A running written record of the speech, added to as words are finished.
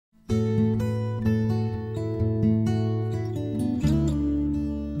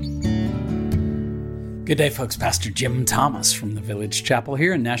Good day, folks. Pastor Jim Thomas from the Village Chapel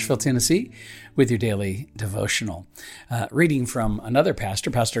here in Nashville, Tennessee, with your daily devotional. Reading from another pastor,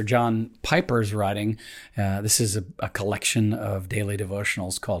 Pastor John Piper's writing. This is a collection of daily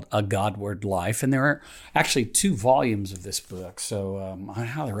devotionals called A Godward Life, and there are actually 2 volumes of this book, so I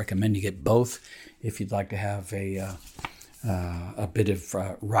highly recommend you get both if you'd like to have a bit of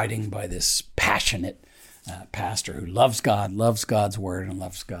writing by this passionate pastor who loves God, loves God's Word, and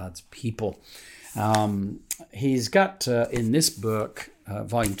loves God's people. He's got in this book,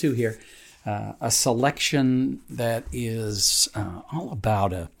 volume 2 here, a selection that is all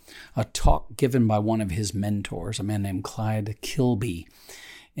about a talk given by one of his mentors, a man named Clyde Kilby.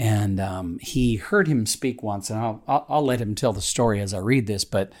 And he heard him speak once, and I'll let him tell the story as I read this,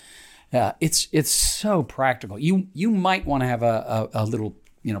 but it's so practical. You might want to have a little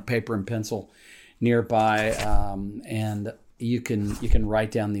paper and pencil nearby, and you can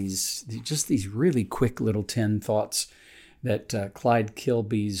write down these really quick little 10 thoughts that Clyde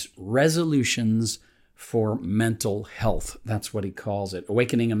Kilby's resolutions for mental health. That's what he calls it.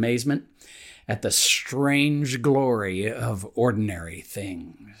 Awakening amazement at the strange glory of ordinary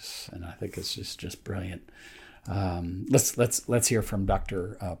things. And I think it's just brilliant. Let's hear from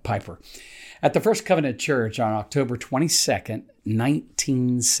Dr. Piper. At the First Covenant Church on October 22nd,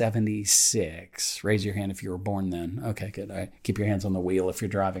 1976. Raise your hand if you were born then. Okay, good. All right. Keep your hands on the wheel if you're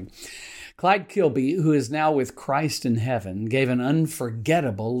driving. Clyde Kilby, who is now with Christ in heaven, gave an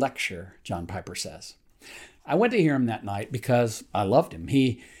unforgettable lecture, John Piper says. I went to hear him that night because I loved him.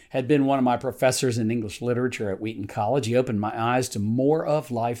 He had been one of my professors in English literature at Wheaton College. He opened my eyes to more of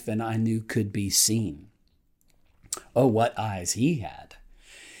life than I knew could be seen. Oh, what eyes he had.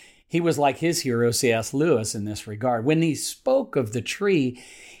 He was like his hero, C.S. Lewis, in this regard. When he spoke of the tree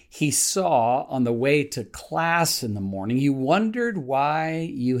he saw on the way to class in the morning, you wondered why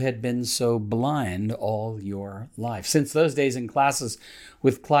you had been so blind all your life. Since those days in classes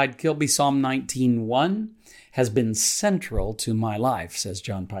with Clyde Kilby, Psalm 19:1 has been central to my life, says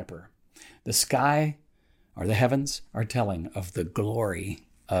John Piper. The sky or the heavens are telling of the glory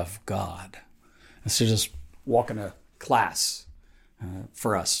of God. So just walking to class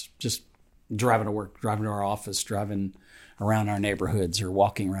for us, just driving to work, driving to our office, driving around our neighborhoods or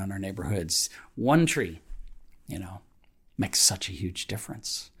walking around our neighborhoods. One tree, makes such a huge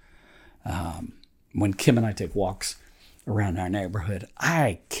difference. When Kim and I take walks around our neighborhood,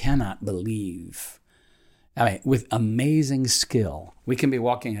 I cannot believe, with amazing skill, we can be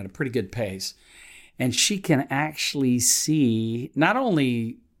walking at a pretty good pace, and she can actually see not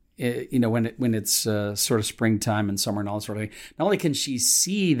only when it's sort of springtime and summer and all that sort of thing, not only can she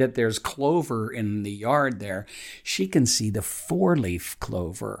see that there's clover in the yard there, she can see the 4-leaf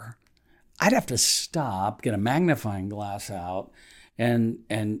clover. I'd have to stop, get a magnifying glass out, and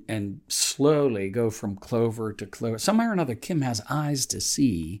slowly go from clover to clover. Somehow or another, Kim has eyes to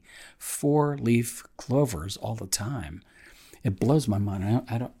see 4-leaf clovers all the time. It blows my mind.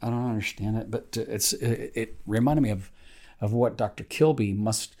 I don't understand it, but it reminded me of what Dr. Kilby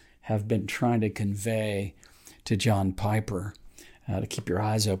must have been trying to convey to John Piper, to keep your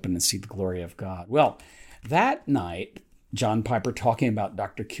eyes open and see the glory of God. Well, that night, John Piper talking about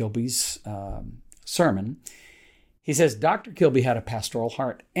Dr. Kilby's sermon, he says, Dr. Kilby had a pastoral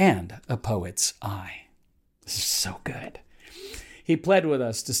heart and a poet's eye. This is so good. He pled with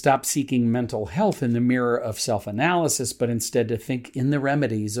us to stop seeking mental health in the mirror of self-analysis, but instead to think in the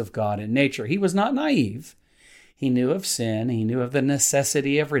remedies of God and nature. He was not naive. He knew of sin. He knew of the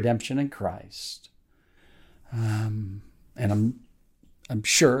necessity of redemption in Christ. And I'm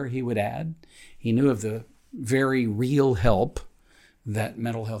sure he would add, he knew of the very real help that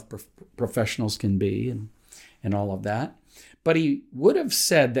mental health professionals can be and all of that. But he would have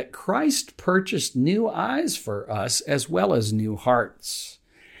said that Christ purchased new eyes for us as well as new hearts.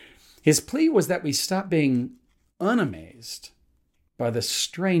 His plea was that we stop being unamazed by the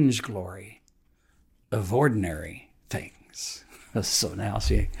strange glory of ordinary things. So now,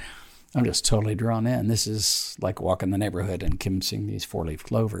 see, I'm just totally drawn in. This is like walking the neighborhood and Kim seeing these 4-leaf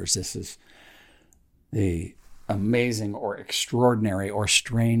clovers. This is the amazing or extraordinary or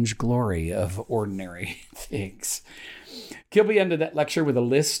strange glory of ordinary things. Kilby ended that lecture with a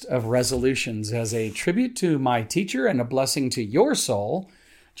list of resolutions. As a tribute to my teacher and a blessing to your soul,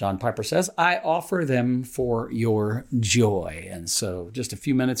 John Piper says, I offer them for your joy. And so just a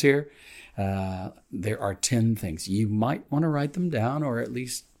few minutes here. There are 10 things. You might want to write them down or at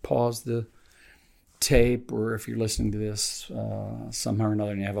least pause the tape, or if you're listening to this somehow or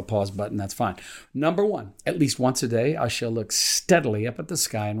another and you have a pause button, that's fine. Number 1, at least once a day, I shall look steadily up at the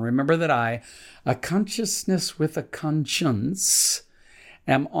sky and remember that I, a consciousness with a conscience,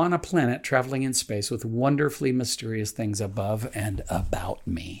 am on a planet traveling in space with wonderfully mysterious things above and about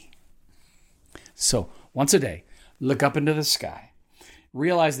me. So once a day, look up into the sky.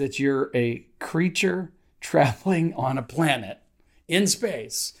 Realize that you're a creature traveling on a planet in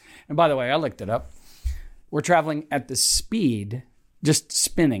space. And by the way, I looked it up. We're traveling at the speed, just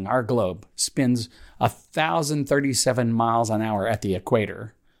spinning. Our globe spins 1,037 miles an hour at the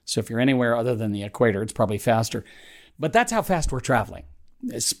equator. So if you're anywhere other than the equator, it's probably faster. But that's how fast we're traveling.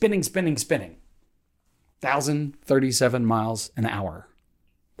 Spinning, spinning, spinning. 1,037 miles an hour.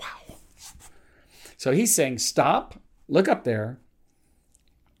 Wow. So he's saying, stop, look up there,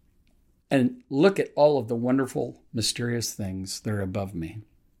 and look at all of the wonderful, mysterious things that are above me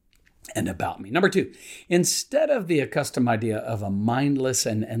and about me. Number 2, instead of the accustomed idea of a mindless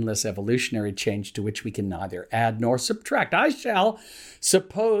and endless evolutionary change to which we can neither add nor subtract, I shall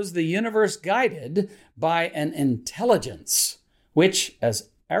suppose the universe guided by an intelligence, which, as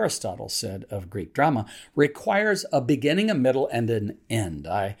Aristotle said of Greek drama, requires a beginning, a middle, and an end.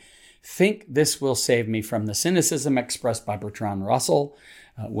 I think this will save me from the cynicism expressed by Bertrand Russell,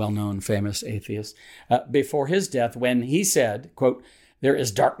 well-known famous atheist, before his death, when he said, quote, "There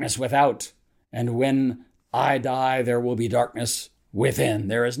is darkness without, and when I die, there will be darkness within.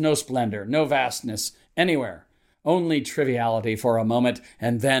 There is no splendor, no vastness anywhere, only triviality for a moment,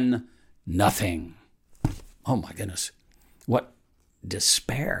 and then nothing." Oh my goodness, what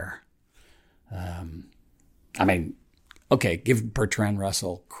despair. Okay, give Bertrand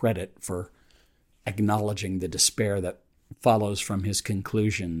Russell credit for acknowledging the despair that follows from his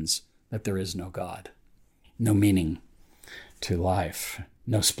conclusions that there is no God, no meaning to life,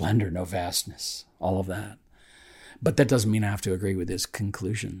 no splendor, no vastness, all of that. But that doesn't mean I have to agree with his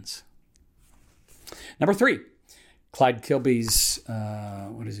conclusions. Number 3, Clyde Kilby's,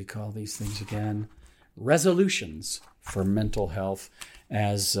 what does he call these things again? Resolutions for mental health,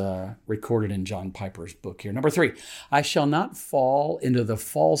 as recorded in John Piper's book here. Number 3, I shall not fall into the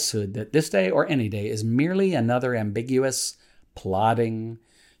falsehood that this day or any day is merely another ambiguous, plodding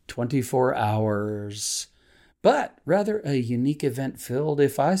 24 hours, but rather a unique event filled,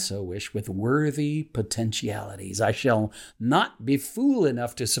 if I so wish, with worthy potentialities. I shall not be fool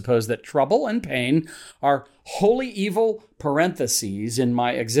enough to suppose that trouble and pain are wholly evil parentheses in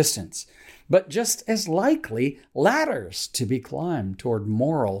my existence, but just as likely ladders to be climbed toward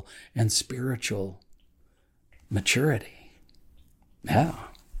moral and spiritual maturity. Yeah,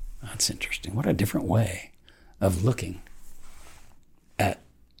 that's interesting. What a different way of looking at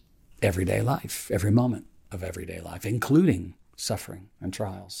everyday life, every moment of everyday life, including suffering and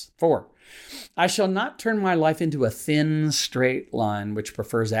trials. 4, I shall not turn my life into a thin, straight line which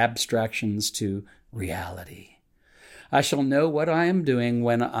prefers abstractions to reality. I shall know what I am doing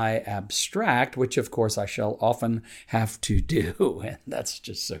when I abstract, which of course I shall often have to do. And that's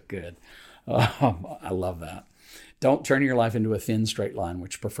just so good. I love that. Don't turn your life into a thin, straight line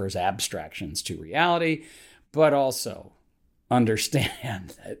which prefers abstractions to reality, but also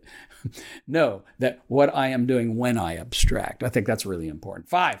understand that what I am doing when I abstract. I think that's really important.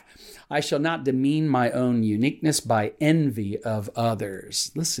 5, I shall not demean my own uniqueness by envy of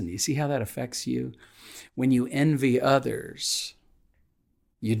others. Listen, you see how that affects you? When you envy others,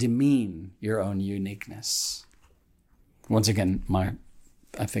 you demean your own uniqueness. Once again,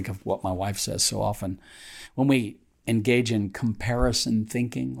 I think of what my wife says so often. When we engage in comparison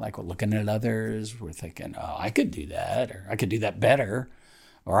thinking, like we're looking at others, we're thinking, oh, I could do that, or I could do that better,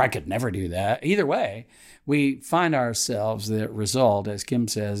 or I could never do that. Either way, we find ourselves, the result, as Kim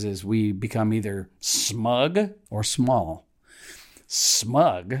says, is we become either smug or small.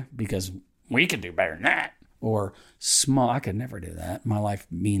 Smug, because we could do better than that. Or small, I could never do that. My life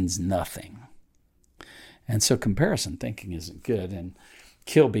means nothing. And so comparison thinking isn't good. And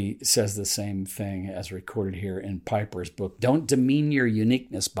Kilby says the same thing as recorded here in Piper's book. Don't demean your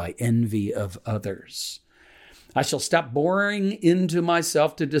uniqueness by envy of others. I shall stop boring into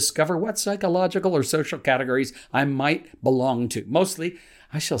myself to discover what psychological or social categories I might belong to. Mostly,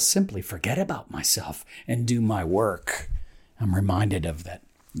 I shall simply forget about myself and do my work. I'm reminded of that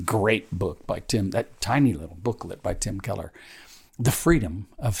great book by that tiny little booklet by Tim Keller, The Freedom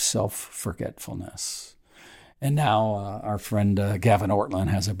of Self-Forgetfulness. And now our friend Gavin Ortlund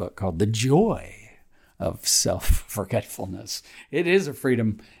has a book called The Joy of Self-Forgetfulness. It is a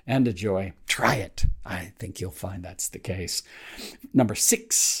freedom and a joy. Try it. I think you'll find that's the case. Number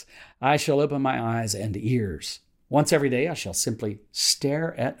 6, I shall open my eyes and ears. Once every day, I shall simply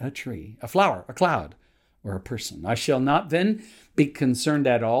stare at a tree, a flower, a cloud, or a person. I shall not then be concerned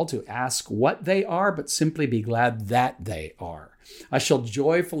at all to ask what they are, but simply be glad that they are. I shall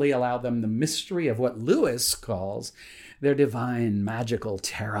joyfully allow them the mystery of what Lewis calls their divine, magical,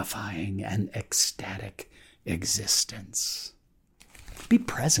 terrifying, and ecstatic existence. Be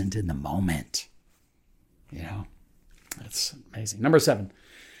present in the moment. That's amazing. Number 7,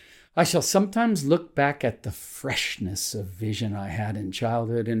 I shall sometimes look back at the freshness of vision I had in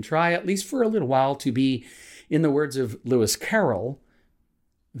childhood and try, at least for a little while, to be, in the words of Lewis Carroll,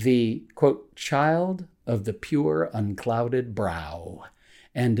 the, quote, child of the pure, unclouded brow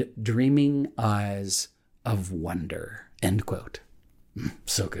and dreaming eyes of wonder, end quote.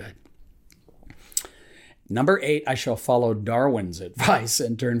 So good. Number 8, I shall follow Darwin's advice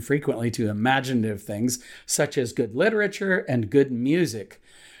and turn frequently to imaginative things such as good literature and good music,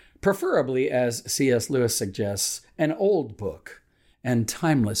 preferably, as C.S. Lewis suggests, an old book and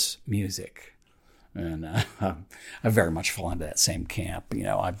timeless music. And I very much fall into that same camp.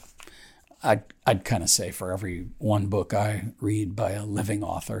 I'd kind of say for every one book I read by a living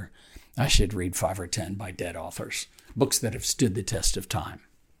author, I should read 5 or 10 by dead authors, books that have stood the test of time.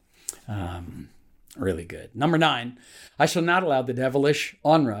 Really good. Number 9, I shall not allow the devilish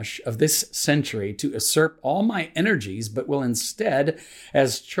onrush of this century to usurp all my energies, but will instead,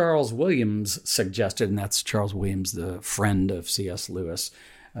 as Charles Williams suggested, and that's Charles Williams, the friend of C.S. Lewis,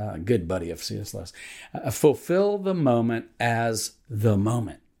 good buddy of C.S. Lewis, fulfill the moment as the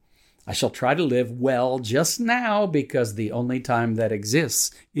moment. I shall try to live well just now because the only time that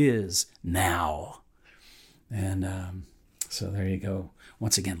exists is now. And so there you go.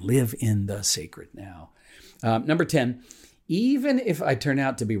 Once again, live in the sacred now. Number 10, even if I turn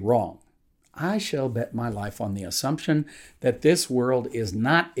out to be wrong, I shall bet my life on the assumption that this world is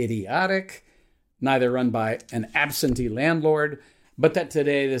not idiotic, neither run by an absentee landlord, but that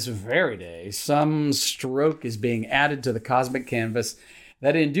today, this very day, some stroke is being added to the cosmic canvas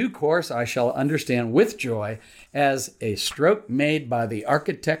that in due course I shall understand with joy as a stroke made by the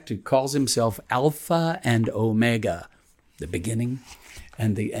architect who calls himself Alpha and Omega, the beginning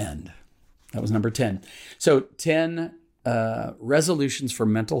and the end. That was number 10. So 10 resolutions for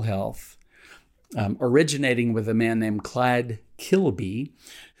mental health, originating with a man named Clyde Kilby,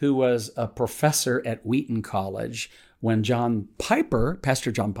 who was a professor at Wheaton College when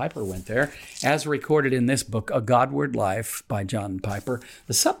Pastor John Piper went there, as recorded in this book, A Godward Life by John Piper.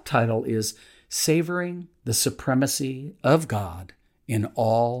 The subtitle is Savoring the Supremacy of God in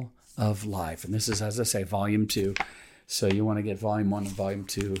All of Life. And this is, as I say, volume 2. So you want to get volume 1 and volume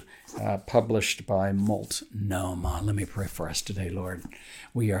 2 published by Multnomah. Let me pray for us today, Lord.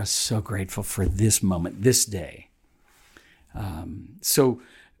 We are so grateful for this moment, this day. So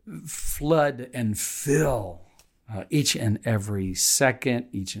flood and fill each and every second,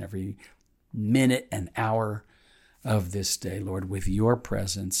 each and every minute and hour of this day, Lord, with your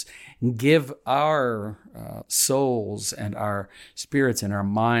presence. Give our souls and our spirits and our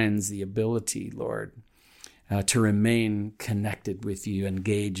minds the ability, Lord, to remain connected with you,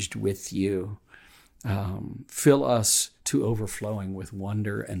 engaged with you. Fill us to overflowing with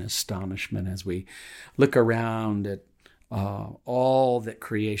wonder and astonishment as we look around at all that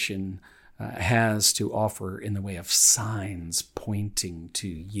creation has to offer in the way of signs pointing to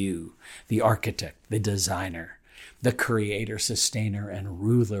you, the architect, the designer, the creator, sustainer, and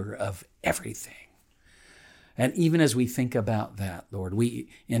ruler of everything. And even as we think about that, Lord, we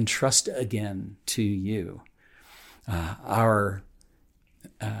entrust again to you our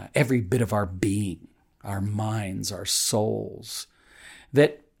every bit of our being, our minds, our souls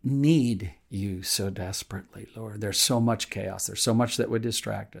that need you so desperately, Lord. There's so much chaos. There's so much that would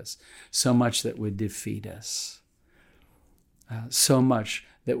distract us, so much that would defeat us, so much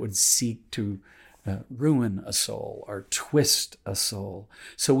that would seek to ruin a soul or twist a soul.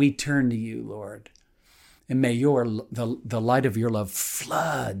 So we turn to you, Lord. And may the light of your love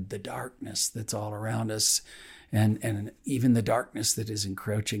flood the darkness that's all around us, and even the darkness that is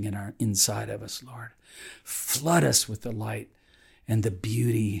encroaching inside of us, Lord. Flood us with the light and the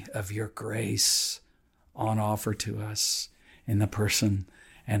beauty of your grace on offer to us in the person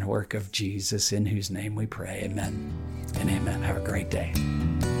and work of Jesus, in whose name we pray. Amen and amen. Have a great day.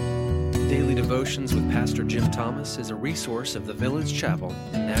 Daily Devotions with Pastor Jim Thomas is a resource of the Village Chapel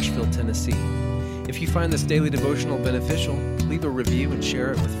in Nashville, Tennessee. If you find this daily devotional beneficial, leave a review and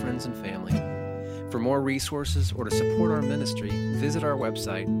share it with friends and family. For more resources or to support our ministry, visit our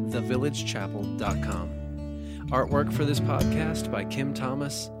website, thevillagechapel.com. Artwork for this podcast by Kim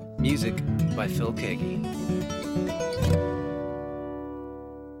Thomas. Music by Phil Kagi.